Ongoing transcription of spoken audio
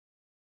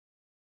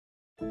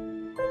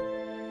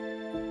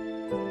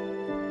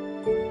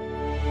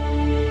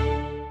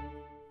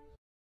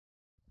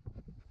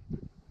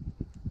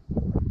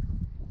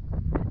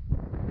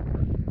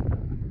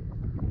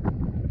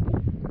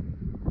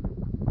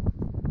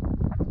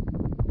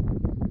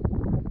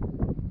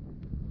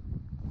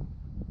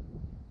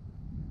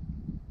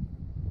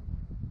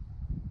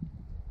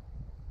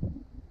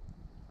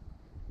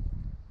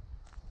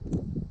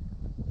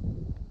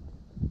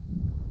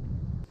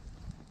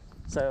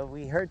So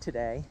we heard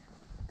today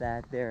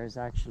that there's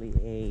actually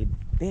a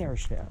bear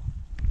show,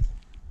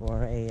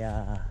 or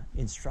a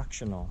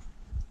instructional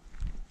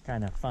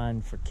kind of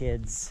fun for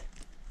kids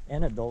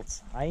and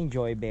adults. I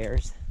enjoy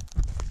bears.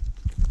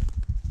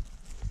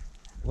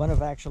 One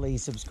of actually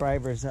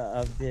subscribers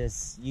of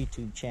this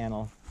YouTube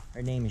channel,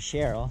 her name is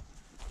Cheryl,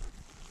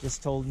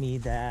 just told me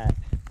that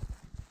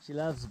she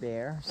loves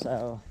bear,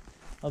 so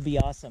it'll be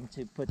awesome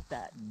to put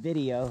that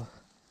video,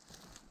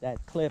 that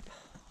clip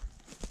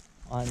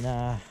on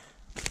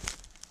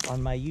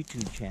my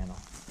YouTube channel.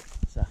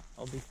 So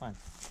it'll be fun.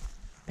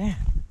 Man,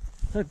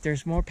 look,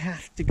 there's more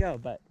path to go,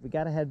 but we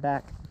gotta head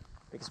back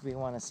because we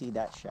want to see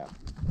that show.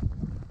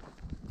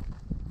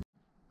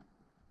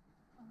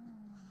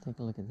 Take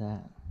a look at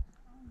that.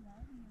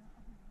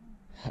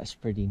 That's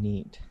pretty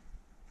neat.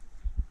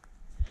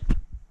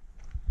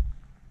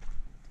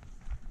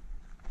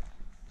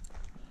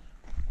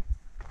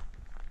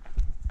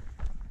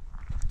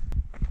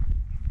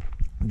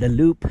 The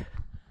loop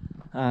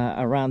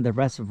around the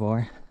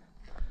reservoir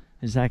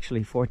is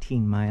actually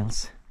 14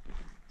 miles.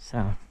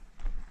 So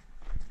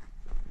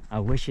I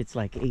wish it's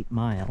like 8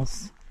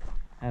 miles.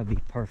 That would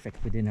be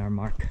perfect within our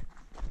mark.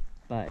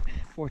 But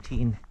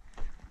 14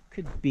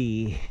 could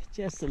be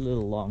just a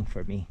little long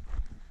for me.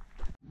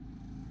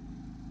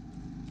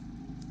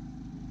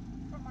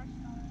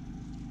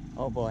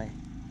 Oh boy.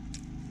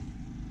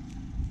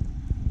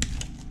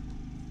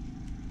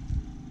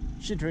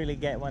 Should really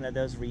get one of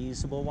those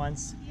reusable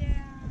ones. Yeah,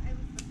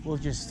 we'll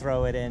just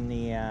throw it in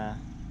the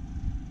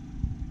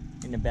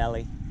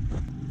belly.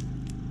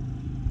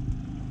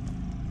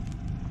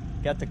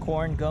 Got the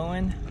corn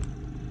going.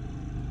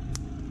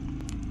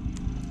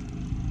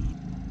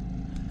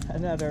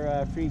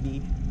 Another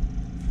freebie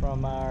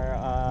from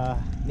our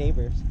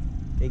neighbors.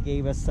 They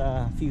gave us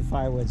a few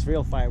firewoods,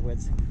 real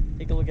firewoods.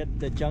 Take a look at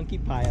the junkie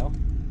pile,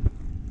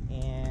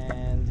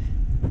 and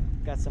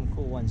got some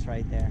cool ones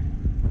right there.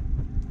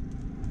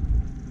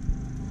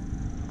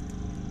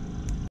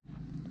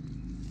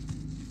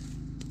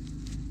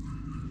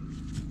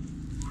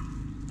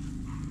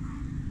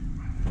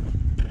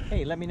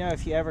 Hey, let me know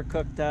if you ever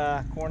cooked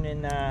corn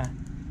in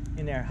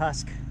their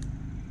husk,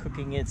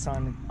 cooking it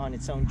on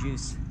its own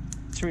juice.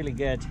 It's really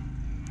good.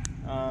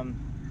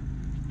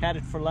 Had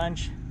it for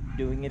lunch,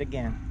 doing it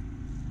again.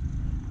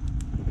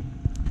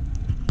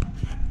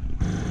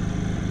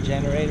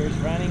 Generator's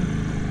running.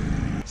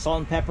 Salt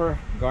and pepper,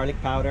 garlic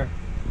powder.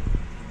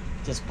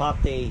 Just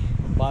popped a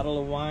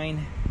bottle of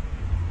wine.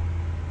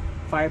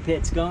 Fire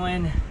pit's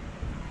going.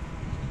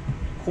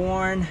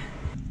 Corn.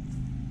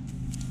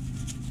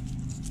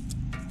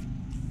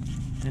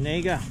 And there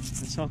you go.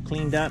 It's all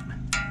cleaned up.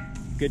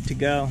 Good to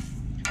go.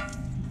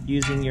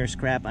 Using your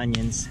scrap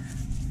onions.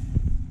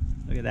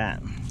 Look at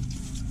that.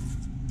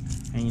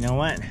 And you know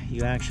what?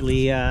 You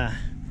actually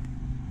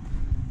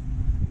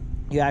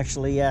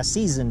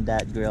seasoned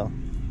that grill.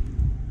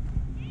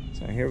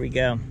 So here we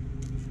go.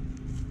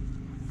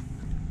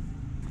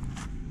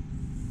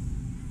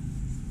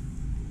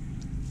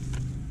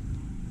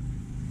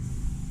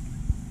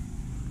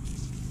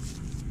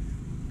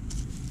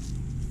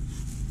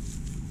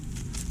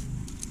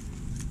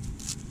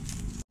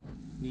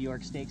 New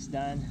York steak's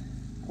done.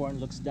 Corn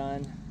looks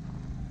done.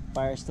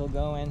 Fire's still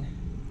going.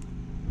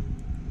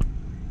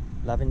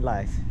 Loving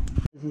life.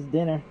 This is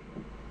dinner.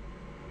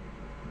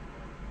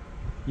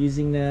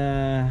 Using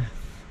the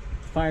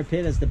fire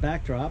pit as the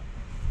backdrop.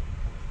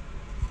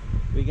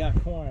 We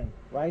got corn,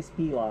 rice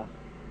pilaf,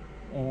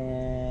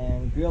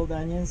 and grilled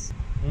onions.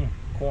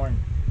 Corn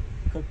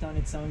cooked on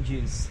its own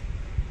juice.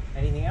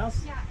 Anything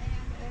else? Yeah,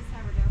 and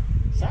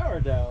sourdough.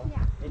 Sourdough?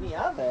 Yeah. In the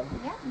oven?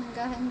 Yeah, and then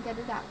go ahead and get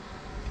it out.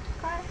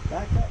 Car.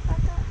 Back up.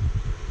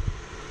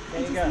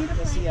 There you go.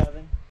 That's the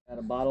oven. Got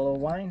a bottle of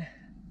wine.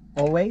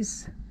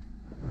 Always.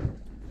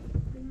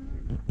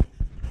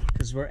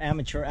 Because we're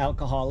amateur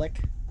alcoholic.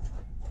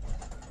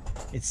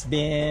 It's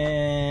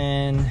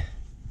been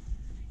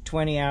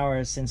 20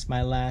 hours since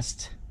my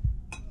last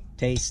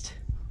taste.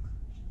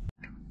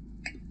 I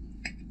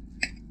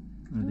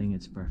think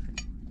it's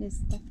perfect. It is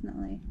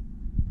definitely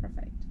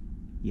perfect.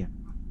 Yeah.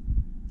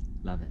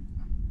 Love it.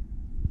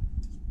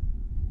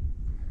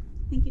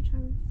 Thank you,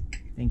 Charlie.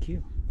 Thank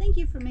you. Thank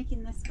you for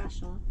making this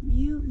special.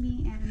 You,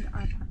 me, and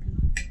our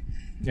puppy.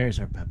 There's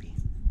our puppy.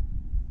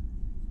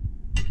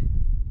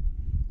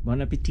 Buon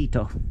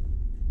appetito.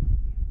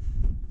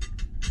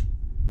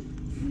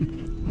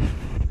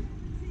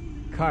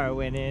 Cara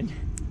went in.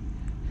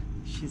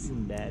 She's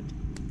in bed.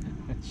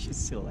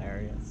 She's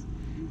hilarious.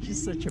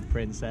 She's such a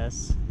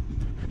princess.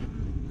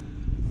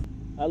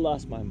 I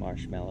lost my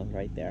marshmallow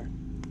right there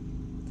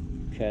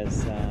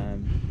because I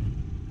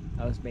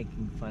was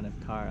making fun of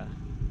Cara.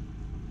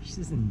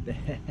 She's in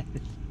bed.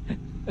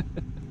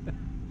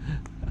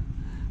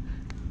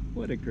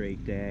 What a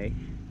great day.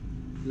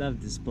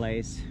 Love this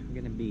place. We're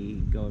gonna be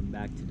going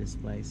back to this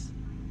place.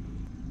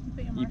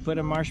 You put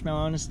a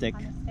marshmallow on a stick.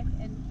 On a stick,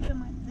 and keep in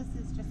mind, this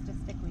is just a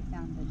stick we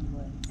found in the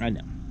woods. I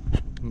know.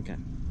 Okay.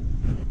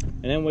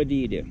 And then what do?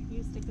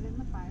 You stick it in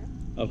the fire.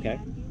 Okay.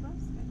 And you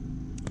roast it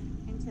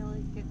until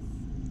it gets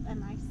a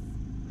nice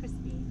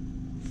crispy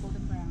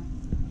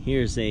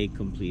Here's a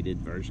completed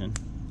version,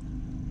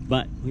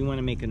 but we want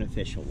to make an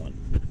official one.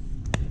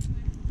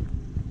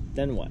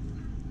 Then what?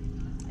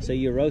 So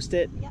you roast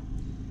it? Yep.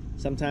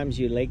 Sometimes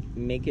you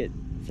make it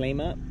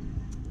flame up?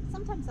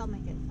 Sometimes I'll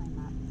make it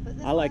flame up. But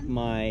this I like one,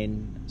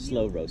 mine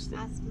slow roasted.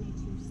 Asked me to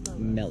slow roast,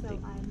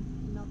 Melting. so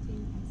I'm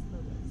melting and slow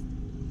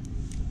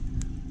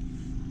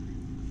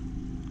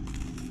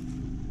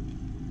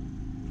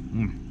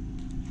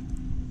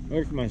roast.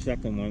 Here's my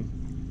second one.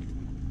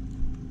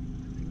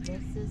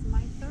 This is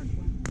my third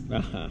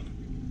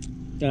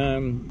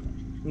one.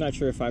 Not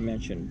sure if I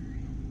mentioned.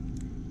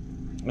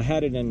 I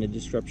had it in the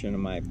description of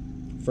my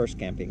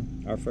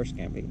our first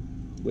camping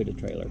with a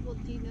trailer. Well,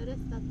 do you notice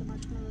that the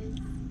marshmallow is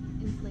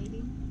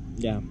inflating?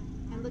 Yeah.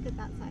 And look at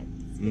that side.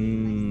 It's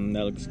getting nice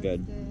that looks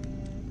good.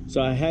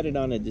 So I had it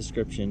on a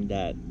description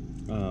that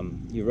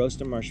you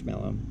roast a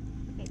marshmallow.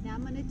 Okay, now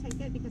I'm going to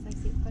take it because I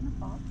see it's going to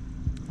fall.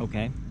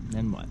 Okay,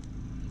 then what?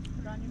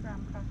 Put it on your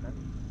graham cracker.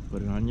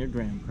 Put it on your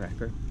graham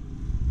cracker.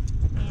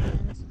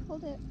 And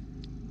hold it.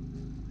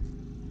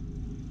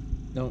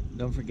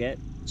 Don't forget,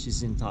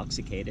 she's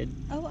intoxicated.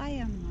 Oh, I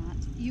am not.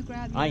 You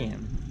grab your... I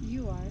am.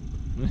 You are.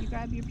 You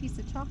grab your piece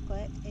of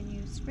chocolate and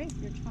you scrape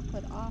your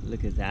chocolate off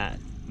Look at that.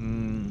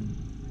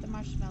 the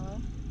marshmallow.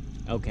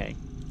 Okay.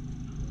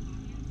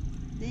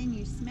 Then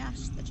you smash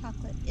the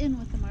chocolate in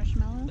with the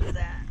marshmallow. Look at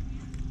that.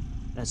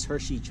 That's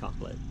Hershey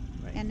chocolate,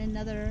 right? And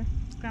another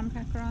graham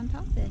cracker on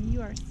top, and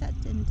you are set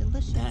and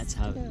delicious. That's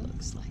how to it go.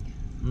 looks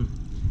like.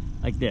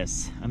 Like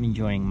this. I'm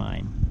enjoying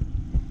mine.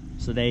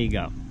 So there you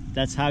go.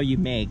 That's how you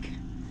make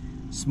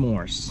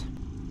s'mores.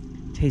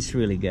 Tastes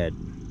really good.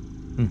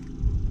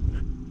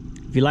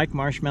 If you like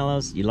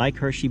marshmallows, you like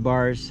Hershey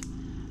bars,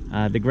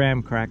 the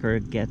graham cracker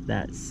get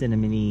that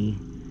cinnamony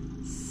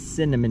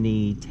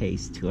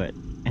taste to it,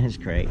 and it's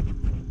great.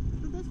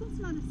 But this one's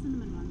not a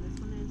cinnamon one. This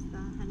one is the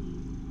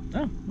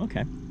honey. Oh,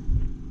 okay.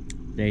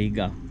 There you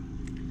go.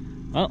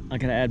 Well, I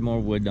gotta add more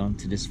wood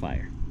onto this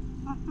fire.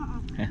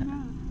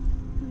 No.